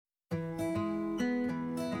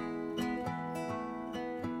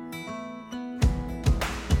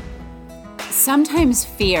Sometimes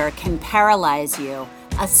fear can paralyze you,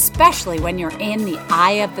 especially when you're in the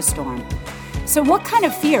eye of the storm. So what kind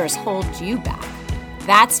of fears hold you back?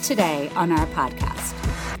 That's today on our podcast.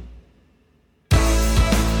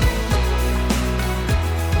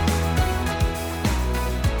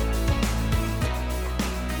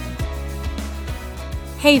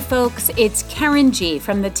 Hey folks, it's Karen G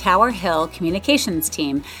from the Tower Hill Communications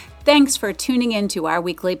team. Thanks for tuning in to our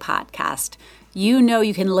weekly podcast. You know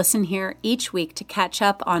you can listen here each week to catch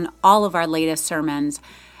up on all of our latest sermons,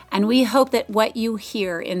 and we hope that what you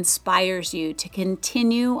hear inspires you to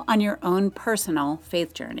continue on your own personal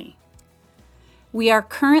faith journey. We are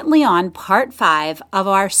currently on part 5 of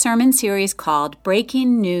our sermon series called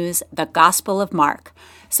Breaking News, the Gospel of Mark.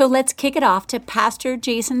 So let's kick it off to Pastor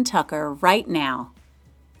Jason Tucker right now.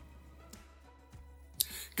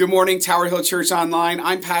 Good morning, Tower Hill Church Online.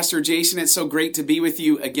 I'm Pastor Jason. It's so great to be with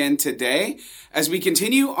you again today as we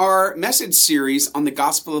continue our message series on the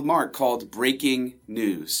Gospel of Mark called Breaking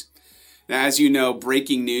News. Now, as you know,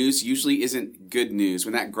 breaking news usually isn't good news.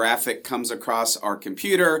 When that graphic comes across our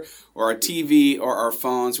computer or our TV or our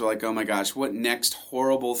phones, we're like, oh my gosh, what next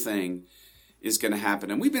horrible thing is going to happen?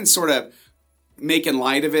 And we've been sort of making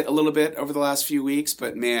light of it a little bit over the last few weeks,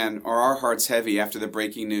 but man, are our hearts heavy after the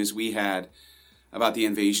breaking news we had about the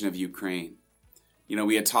invasion of Ukraine. You know,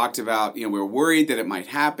 we had talked about, we were worried that it might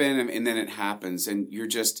happen, and then it happens, and you're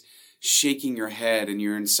just shaking your head, and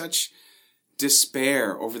you're in such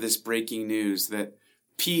despair over this breaking news that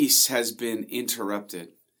peace has been interrupted,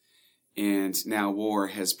 and now war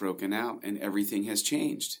has broken out, and everything has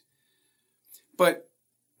changed. But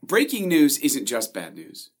breaking news isn't just bad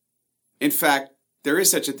news. In fact, there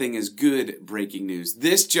is such a thing as good breaking news.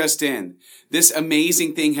 This just in. This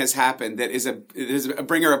amazing thing has happened that is a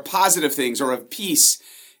bringer of positive things or of peace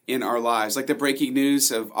in our lives. Like the breaking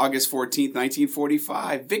news of August 14th,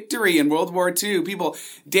 1945. Victory in World War II. People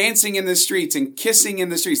dancing in the streets and kissing in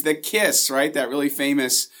the streets. The kiss, right? That really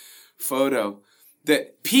famous photo.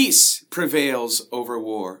 That peace prevails over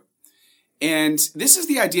war. And this is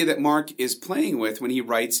the idea that Mark is playing with when he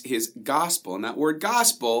writes his gospel. And that word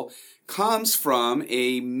gospel comes from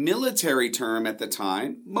a military term at the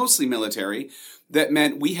time, mostly military, that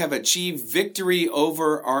meant we have achieved victory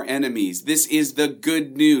over our enemies. This is the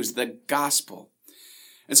good news, the gospel.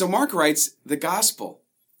 And so Mark writes the gospel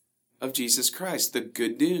of Jesus Christ, the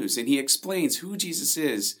good news. And he explains who Jesus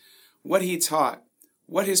is, what he taught,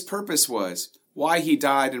 what his purpose was, why he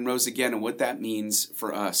died and rose again, and what that means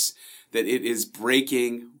for us. That it is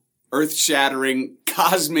breaking, earth-shattering,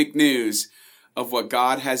 cosmic news of what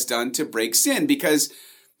God has done to break sin, because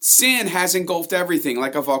sin has engulfed everything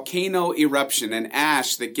like a volcano eruption, an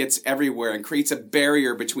ash that gets everywhere and creates a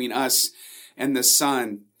barrier between us and the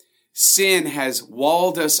sun. Sin has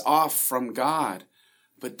walled us off from God.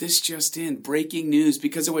 But this just in, breaking news,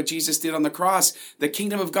 because of what Jesus did on the cross, the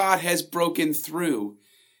kingdom of God has broken through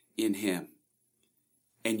in him.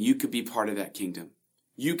 And you could be part of that kingdom.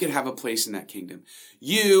 You could have a place in that kingdom.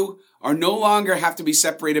 You are no longer have to be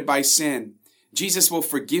separated by sin. Jesus will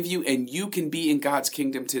forgive you, and you can be in God's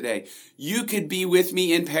kingdom today. You could be with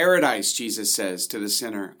me in paradise, Jesus says to the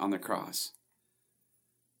sinner on the cross.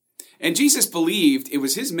 And Jesus believed it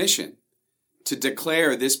was his mission to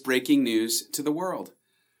declare this breaking news to the world.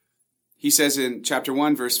 He says in chapter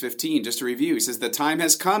 1, verse 15, just to review, he says, the time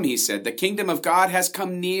has come, he said. The kingdom of God has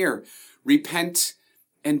come near. Repent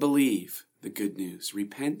and believe the good news.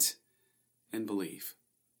 Repent and believe.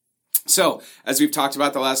 So, as we've talked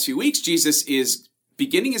about the last few weeks, Jesus is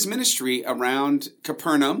beginning his ministry around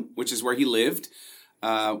Capernaum, which is where he lived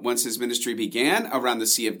once his ministry began, around the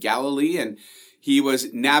Sea of Galilee. And he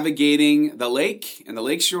was navigating the lake and the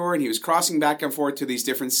lakeshore, and he was crossing back and forth to these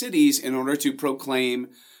different cities in order to proclaim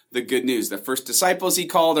the good news. The first disciples he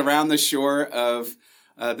called around the shore of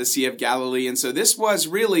the Sea of Galilee. And so this was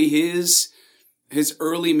really his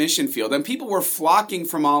early mission field. And people were flocking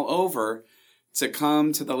from all over to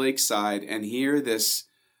come to the lakeside and hear this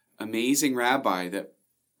amazing rabbi that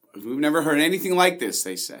we've never heard anything like this,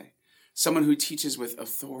 they say. Someone who teaches with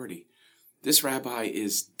authority. This rabbi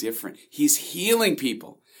is different. He's healing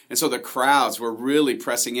people. And so the crowds were really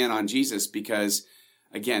pressing in on Jesus because,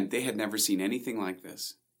 again, they had never seen anything like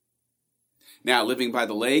this. Now, living by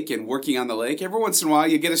the lake and working on the lake, every once in a while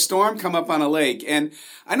you get a storm come up on a lake. And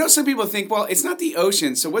I know some people think, well, it's not the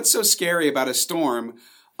ocean, so what's so scary about a storm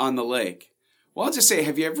on the lake? Well, I'll just say,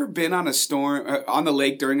 have you ever been on on the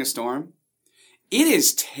lake during a storm? It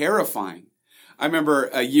is terrifying. I remember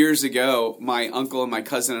years ago, my uncle and my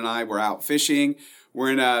cousin and I were out fishing.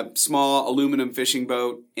 We're in a small aluminum fishing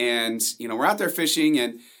boat, and, we're out there fishing,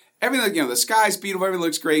 and everything, the sky's beautiful, everything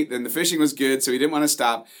looks great, and the fishing was good, so we didn't want to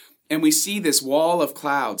stop. and we see this wall of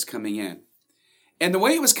clouds coming in. And the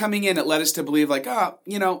way it was coming in, it led us to believe like,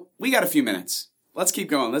 we got a few minutes. Let's keep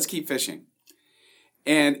going. Let's keep fishing.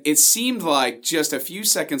 And it seemed like just a few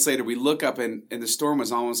seconds later, we look up and the storm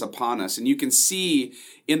was almost upon us. And you can see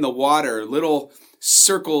in the water little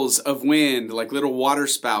circles of wind, like little water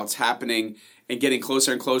spouts happening and getting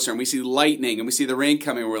closer and closer. And we see lightning and we see the rain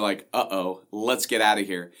coming. And we're like, let's get out of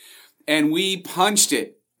here. And we punched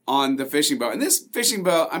it on the fishing boat. And this fishing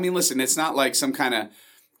boat, listen, it's not like some kind of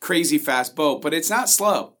crazy fast boat, but it's not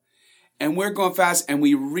slow. And we're going fast. And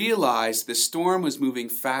we realized the storm was moving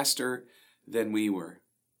faster than we were.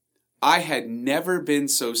 I had never been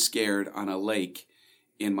so scared on a lake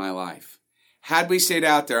in my life. Had we stayed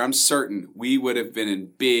out there, I'm certain we would have been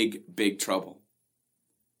in big, big trouble.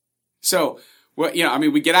 So,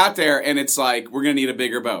 we get out there and it's like, we're going to need a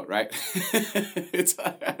bigger boat, right? It's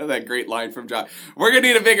that great line from John. We're going to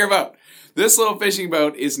need a bigger boat. This little fishing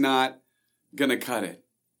boat is not going to cut it.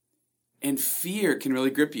 And fear can really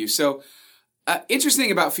grip you. So,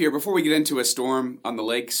 interesting about fear, before we get into a storm on the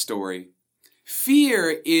lake story,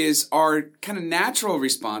 fear is our kind of natural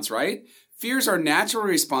response, right? Fear is our natural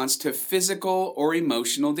response to physical or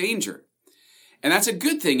emotional danger. And that's a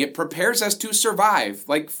good thing. It prepares us to survive.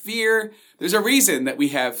 Like fear, there's a reason that we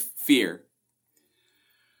have fear.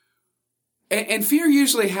 And fear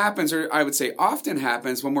usually happens, or I would say often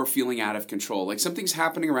happens, when we're feeling out of control. Like something's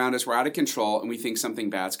happening around us, we're out of control, and we think something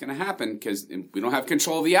bad's going to happen because we don't have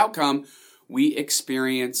control of the outcome. We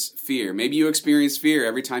experience fear. Maybe you experience fear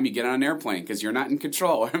every time you get on an airplane because you're not in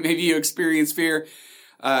control. Or maybe you experience fear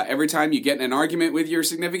every time you get in an argument with your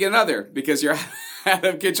significant other because you're out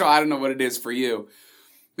of control. I don't know what it is for you.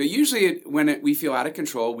 But usually when we feel out of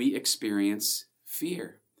control, we experience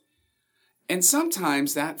fear. And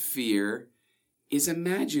sometimes that fear is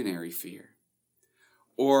imaginary fear.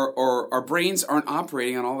 Or our brains aren't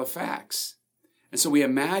operating on all the facts. And so we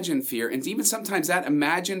imagine fear, and even sometimes that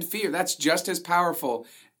imagined fear, that's just as powerful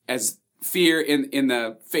as fear in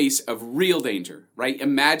the face of real danger, right?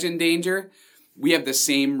 Imagined danger, we have the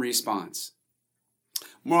same response.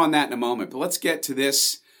 More on that in a moment, but let's get to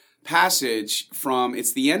this passage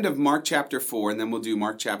it's the end of Mark chapter 4, and then we'll do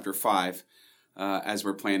Mark chapter 5 as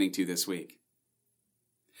we're planning to this week.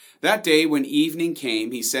 That day when evening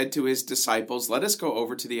came, he said to his disciples, "Let us go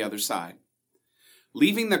over to the other side."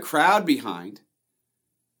 Leaving the crowd behind,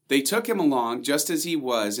 they took him along just as he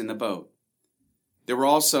was in the boat. There were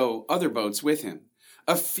also other boats with him.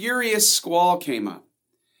 A furious squall came up,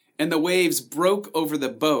 and the waves broke over the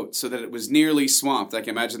boat so that it was nearly swamped. I can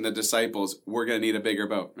imagine the disciples, we're going to need a bigger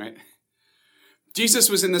boat, right? Jesus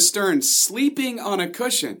was in the stern, sleeping on a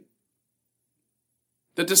cushion.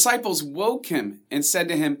 The disciples woke him and said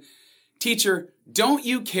to him, "Teacher, don't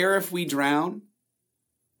you care if we drown?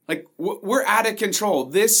 Like, we're out of control.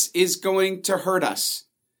 This is going to hurt us.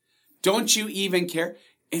 Don't you even care?"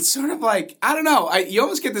 It's sort of like, I don't know. You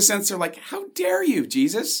almost get the sense they're like, how dare you,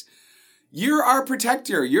 Jesus? You're our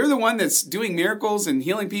protector. You're the one that's doing miracles and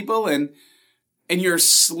healing people. And you're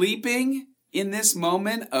sleeping in this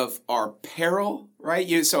moment of our peril, right?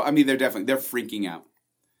 They're freaking out.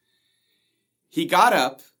 He got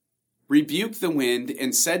up, rebuked the wind,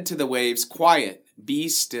 and said to the waves, "Quiet, be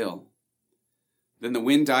still." Then the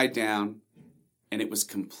wind died down, and it was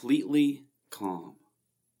completely calm.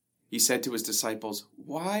 He said to his disciples,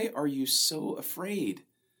 "Why are you so afraid?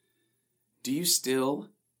 Do you still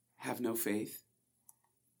have no faith?"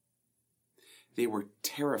 They were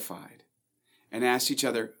terrified and asked each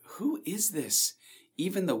other, "Who is this?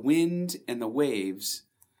 Even the wind and the waves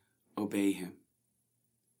obey him."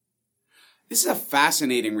 This is a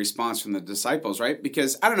fascinating response from the disciples, right?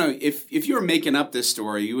 Because, I don't know, if you were making up this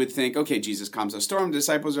story, you would think, okay, Jesus calms a storm. The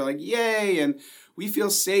disciples are like, yay, and we feel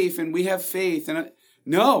safe, and we have faith. And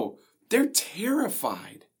no, they're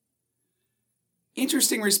terrified.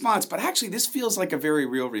 Interesting response, but actually this feels like a very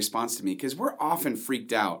real response to me because we're often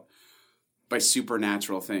freaked out by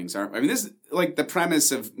supernatural things, aren't we? I mean, this is like the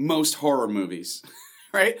premise of most horror movies,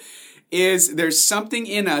 right? Is there's something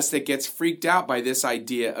in us that gets freaked out by this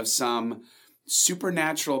idea of some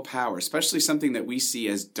supernatural power, especially something that we see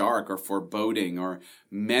as dark or foreboding or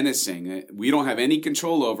menacing. We don't have any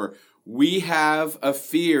control over. We have a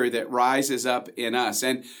fear that rises up in us.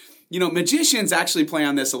 And, magicians actually play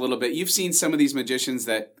on this a little bit. You've seen some of these magicians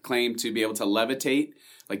that claim to be able to levitate,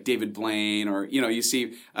 like David Blaine, or, you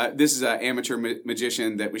see, this is an amateur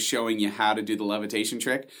magician that was showing you how to do the levitation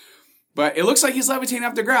trick. But it looks like he's levitating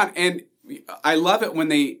off the ground. And I love it when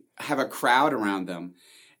they have a crowd around them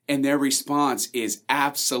and their response is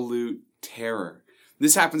absolute terror.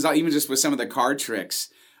 This happens even just with some of the card tricks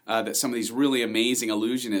that some of these really amazing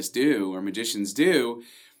illusionists do or magicians do.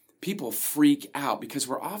 people freak out because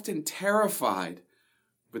we're often terrified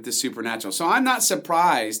with the supernatural. So I'm not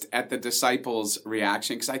surprised at the disciples'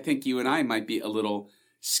 reaction, because I think you and I might be a little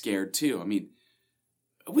scared too. I mean,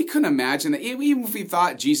 we couldn't imagine that. Even if we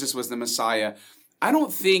thought Jesus was the Messiah, I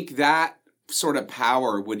don't think that sort of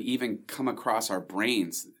power would even come across our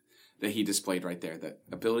brains that he displayed right there. The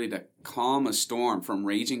ability to calm a storm from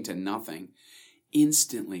raging to nothing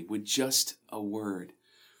instantly with just a word.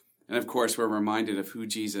 And of course, we're reminded of who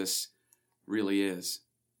Jesus really is.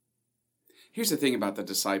 Here's the thing about the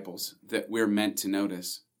disciples that we're meant to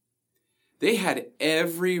notice. They had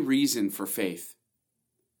every reason for faith,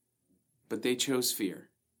 but they chose fear.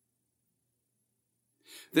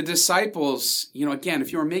 The disciples, again,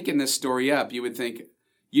 if you were making this story up, you would think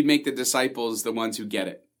you'd make the disciples the ones who get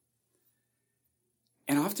it.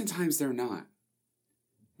 And oftentimes they're not,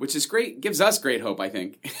 which is great, gives us great hope, I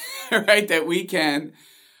think, right? That we can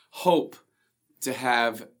hope to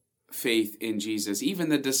have faith in Jesus. Even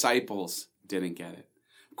the disciples didn't get it.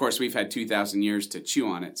 Of course, we've had 2,000 years to chew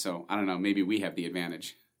on it, so I don't know, maybe we have the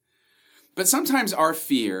advantage. But sometimes our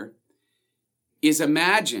fear is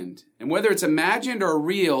imagined, and whether it's imagined or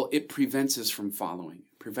real, it prevents us from following,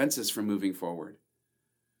 prevents us from moving forward.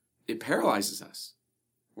 It paralyzes us,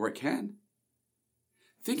 or it can.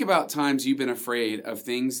 Think about times you've been afraid of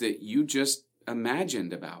things that you just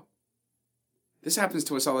imagined about. This happens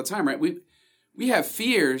to us all the time, right? We have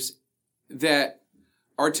fears that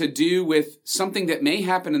are to do with something that may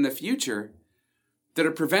happen in the future that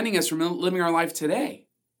are preventing us from living our life today.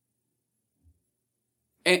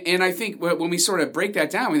 And I think when we sort of break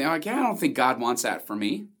that down, we're like, I don't think God wants that for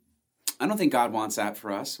me. I don't think God wants that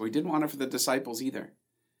for us. We didn't want it for the disciples either.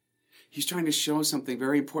 He's trying to show something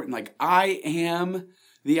very important, like, I am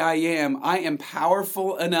the I am. I am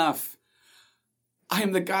powerful enough. I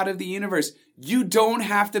am the God of the universe. You don't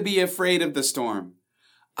have to be afraid of the storm.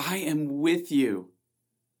 I am with you.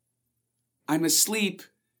 I'm asleep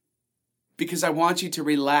because I want you to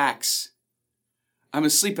relax. I'm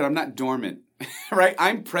asleep, but I'm not dormant, right?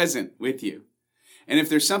 I'm present with you. And if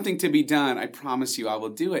there's something to be done, I promise you I will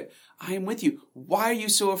do it. I am with you. Why are you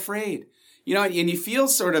so afraid? And you feel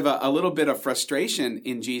sort of a little bit of frustration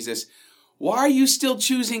in Jesus. Why are you still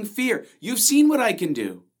choosing fear? You've seen what I can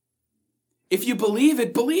do. If you believe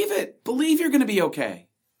it, believe it. Believe you're going to be okay.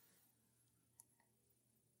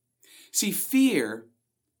 See, fear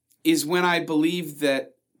is when I believe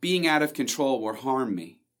that being out of control will harm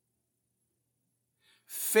me.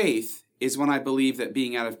 Faith is when I believe that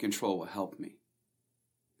being out of control will help me.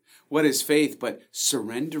 What is faith but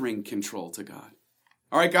surrendering control to God?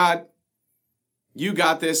 All right, God, you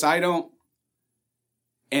got this. I don't.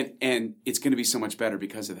 And it's going to be so much better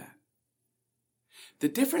because of that. The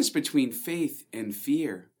difference between faith and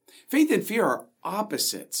fear are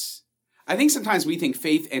opposites. I think sometimes we think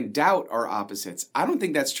faith and doubt are opposites. I don't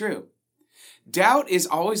think that's true. Doubt is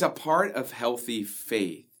always a part of healthy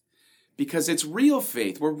faith because it's real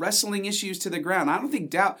faith. We're wrestling issues to the ground. I don't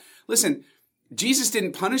think doubt. Listen, Jesus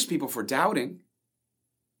didn't punish people for doubting.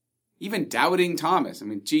 Even doubting Thomas. I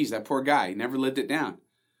mean, geez, that poor guy, he never lived it down.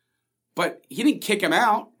 But he didn't kick him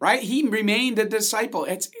out, right? He remained a disciple.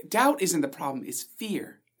 Doubt isn't the problem, it's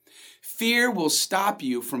fear. Fear will stop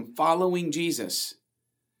you from following Jesus.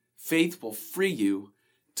 Faith will free you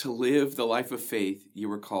to live the life of faith you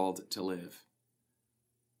were called to live.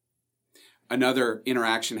 Another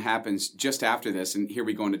interaction happens just after this, and here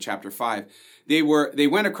we go into chapter 5. They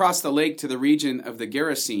went across the lake to the region of the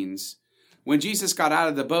Gerasenes. When Jesus got out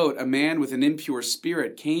of the boat, a man with an impure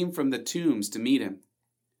spirit came from the tombs to meet him.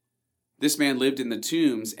 This man lived in the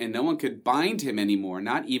tombs, and no one could bind him anymore,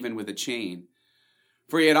 not even with a chain.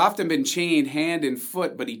 For he had often been chained hand and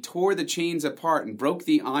foot, but he tore the chains apart and broke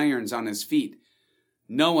the irons on his feet.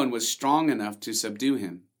 No one was strong enough to subdue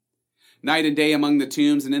him. Night and day among the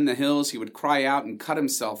tombs and in the hills, he would cry out and cut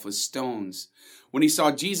himself with stones. When he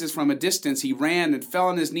saw Jesus from a distance, he ran and fell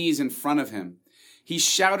on his knees in front of him. He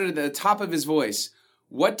shouted at the top of his voice,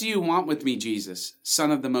 "What do you want with me, Jesus,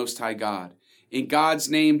 Son of the Most High God? In God's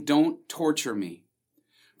name, don't torture me."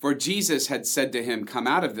 For Jesus had said to him, "Come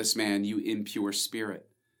out of this man, you impure spirit."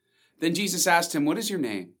 Then Jesus asked him, "What is your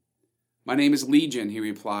name?" "My name is Legion," he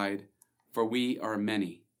replied, "for we are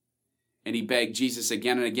many." And he begged Jesus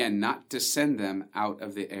again and again not to send them out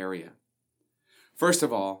of the area. First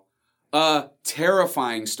of all, a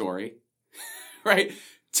terrifying story, right?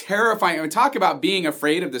 Terrifying. I mean, talk about being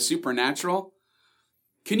afraid of the supernatural.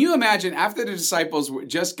 Can you imagine after the disciples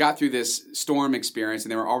just got through this storm experience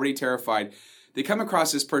and they were already terrified, they come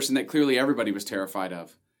across this person that clearly everybody was terrified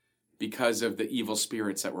of because of the evil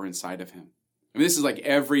spirits that were inside of him. I mean, this is like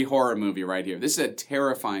every horror movie right here. This is a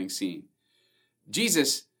terrifying scene.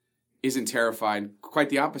 Jesus isn't terrified. Quite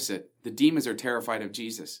the opposite. The demons are terrified of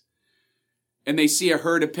Jesus. And they see a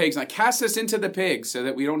herd of pigs, like, cast us into the pigs so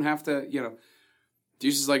that we don't have to,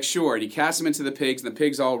 Jesus is like, sure. And he casts them into the pigs, and the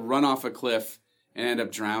pigs all run off a cliff and end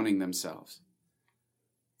up drowning themselves.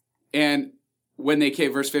 And when they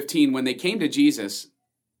came, verse 15, when they came to Jesus,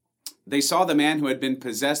 they saw the man who had been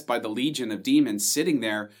possessed by the legion of demons sitting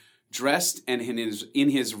there, dressed and in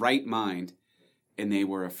his right mind, and they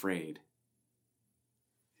were afraid.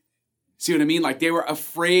 See what I mean? Like, they were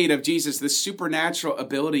afraid of Jesus, the supernatural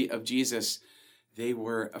ability of Jesus. They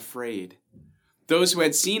were afraid. Those who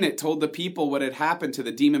had seen it told the people what had happened to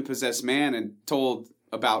the demon-possessed man and told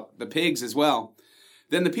about the pigs as well.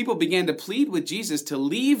 Then the people began to plead with Jesus to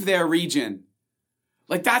leave their region.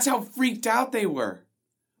 Like, that's how freaked out they were.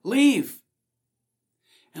 Leave.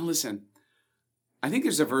 And listen, I think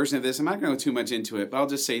there's a version of this. I'm not going to go too much into it, but I'll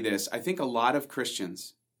just say this. I think a lot of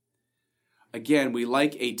Christians, again, we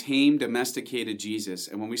like a tame, domesticated Jesus.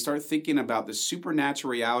 And when we start thinking about the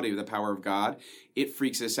supernatural reality of the power of God, it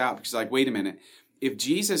freaks us out. Because, like, wait a minute. If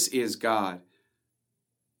Jesus is God,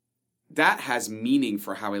 that has meaning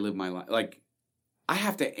for how I live my life. Like, I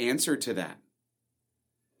have to answer to that.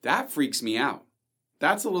 That freaks me out.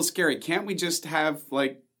 That's a little scary. Can't we just have,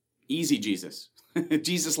 like, easy Jesus?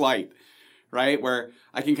 Jesus light, right? Where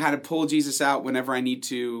I can kind of pull Jesus out whenever I need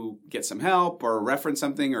to get some help or reference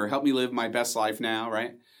something or help me live my best life now,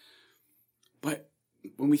 right? But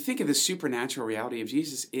when we think of the supernatural reality of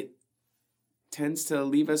Jesus, it tends to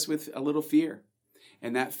leave us with a little fear.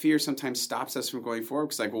 And that fear sometimes stops us from going forward.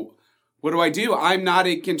 It's like, well, what do? I'm not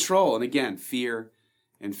in control. And again, fear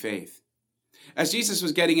and faith. As Jesus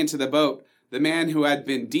was getting into the boat, the man who had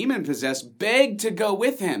been demon-possessed begged to go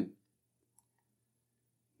with him.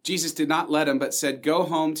 Jesus did not let him, but said, go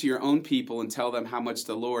home to your own people and tell them how much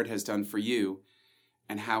the Lord has done for you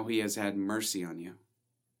and how he has had mercy on you.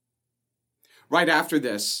 Right after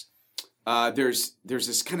this, there's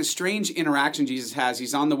this kind of strange interaction Jesus has.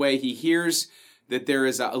 He's on the way. He hears that there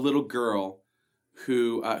is a little girl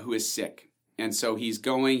who is sick. And so he's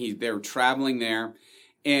going, they're traveling there.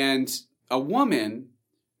 And a woman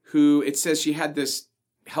who, it says she had this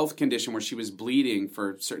health condition where she was bleeding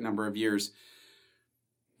for a certain number of years,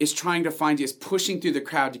 is trying to find, is pushing through the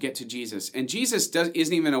crowd to get to Jesus. And Jesus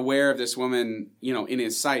isn't even aware of this woman, in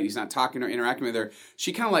his sight. He's not talking or interacting with her.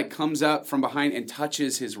 She kind of like comes up from behind and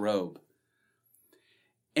touches his robe.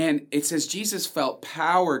 And it says Jesus felt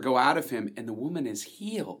power go out of him, and the woman is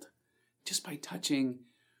healed just by touching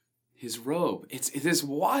his robe. It's this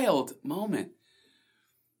wild moment.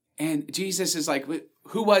 And Jesus is like,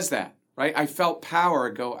 who was that? Right? I felt power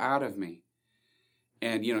go out of me.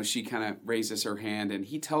 And, she kind of raises her hand, and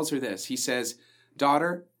he tells her this. He says,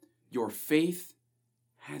 daughter, your faith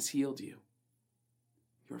has healed you.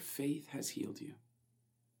 Your faith has healed you.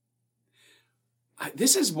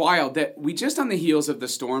 This is wild that we just on the heels of the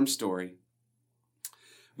storm story,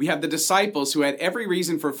 we have the disciples who had every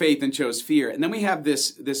reason for faith and chose fear. And then we have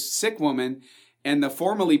this sick woman and the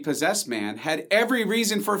formerly possessed man had every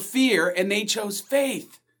reason for fear and they chose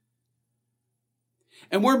faith.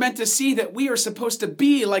 And we're meant to see that we are supposed to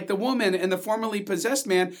be like the woman and the formerly possessed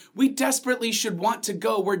man. We desperately should want to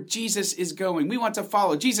go where Jesus is going. We want to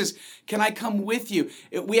follow. Jesus, can I come with you?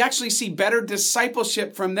 We actually see better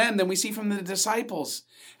discipleship from them than we see from the disciples.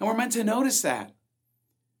 And we're meant to notice that.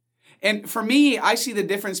 And for me, I see the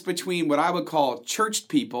difference between what I would call churched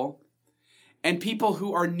people and people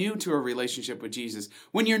who are new to a relationship with Jesus.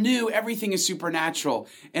 When you're new, everything is supernatural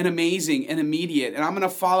and amazing and immediate. And I'm going to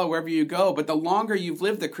follow wherever you go. But the longer you've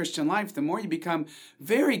lived the Christian life, the more you become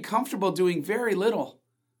very comfortable doing very little.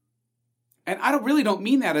 And I really don't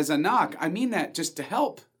mean that as a knock. I mean that just to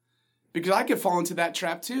help. Because I could fall into that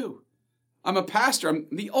trap too. I'm a pastor. I'm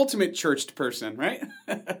the ultimate churched person, right?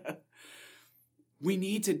 We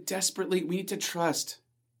need to trust.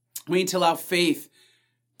 We need to allow faith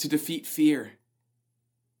to defeat fear.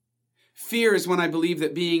 Fear is when I believe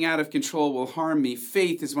that being out of control will harm me.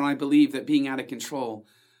 Faith is when I believe that being out of control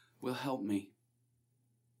will help me.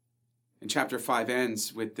 And chapter 5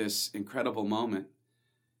 ends with this incredible moment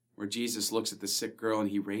where Jesus looks at the sick girl and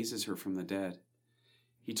he raises her from the dead.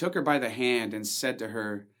 He took her by the hand and said to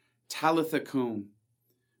her, Talitha cum,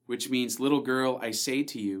 which means, little girl, I say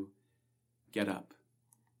to you, get up.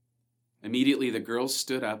 Immediately the girl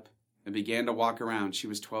stood up and began to walk around. She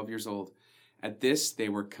was 12 years old. At this, they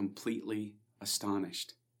were completely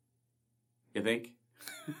astonished. You think?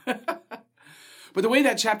 But the way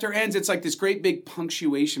that chapter ends, it's like this great big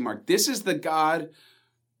punctuation mark. This is the God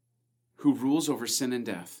who rules over sin and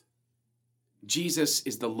death. Jesus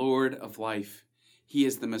is the Lord of life. He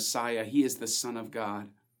is the Messiah. He is the Son of God.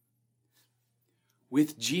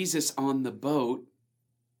 with Jesus on the boat,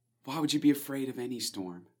 why would you be afraid of any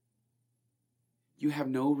storm? You have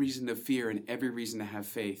no reason to fear and every reason to have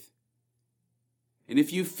faith. And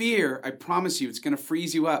if you fear, I promise you, it's going to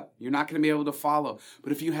freeze you up. You're not going to be able to follow.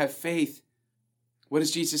 But if you have faith, what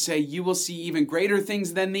does Jesus say? You will see even greater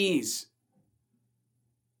things than these.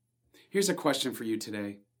 Here's a question for you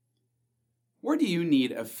today. Where do you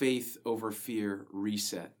need a faith over fear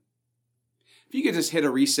reset? If you could just hit a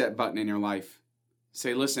reset button in your life,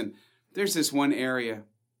 say, listen, there's this one area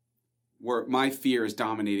where my fear is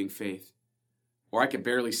dominating faith, or I could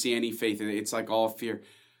barely see any faith in it. It's like all fear.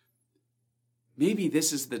 Maybe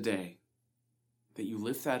this is the day that you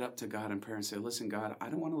lift that up to God in prayer and say, listen, God, I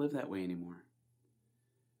don't want to live that way anymore.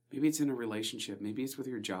 Maybe it's in a relationship. Maybe it's with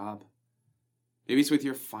your job. Maybe it's with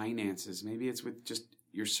your finances. Maybe it's with just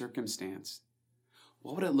your circumstance.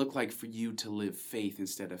 What would it look like for you to live faith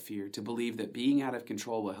instead of fear? To believe that being out of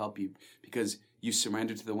control will help you because you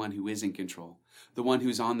surrender to the one who is in control, the one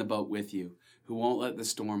who's on the boat with you, who won't let the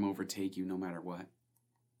storm overtake you no matter what.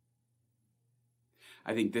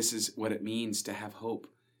 I think this is what it means to have hope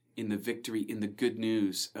in the victory, in the good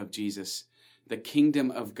news of Jesus. The kingdom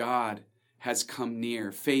of God has come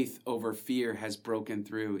near. Faith over fear has broken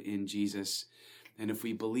through in Jesus. And if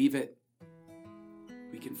we believe it,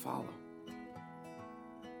 we can follow.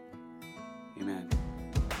 Amen.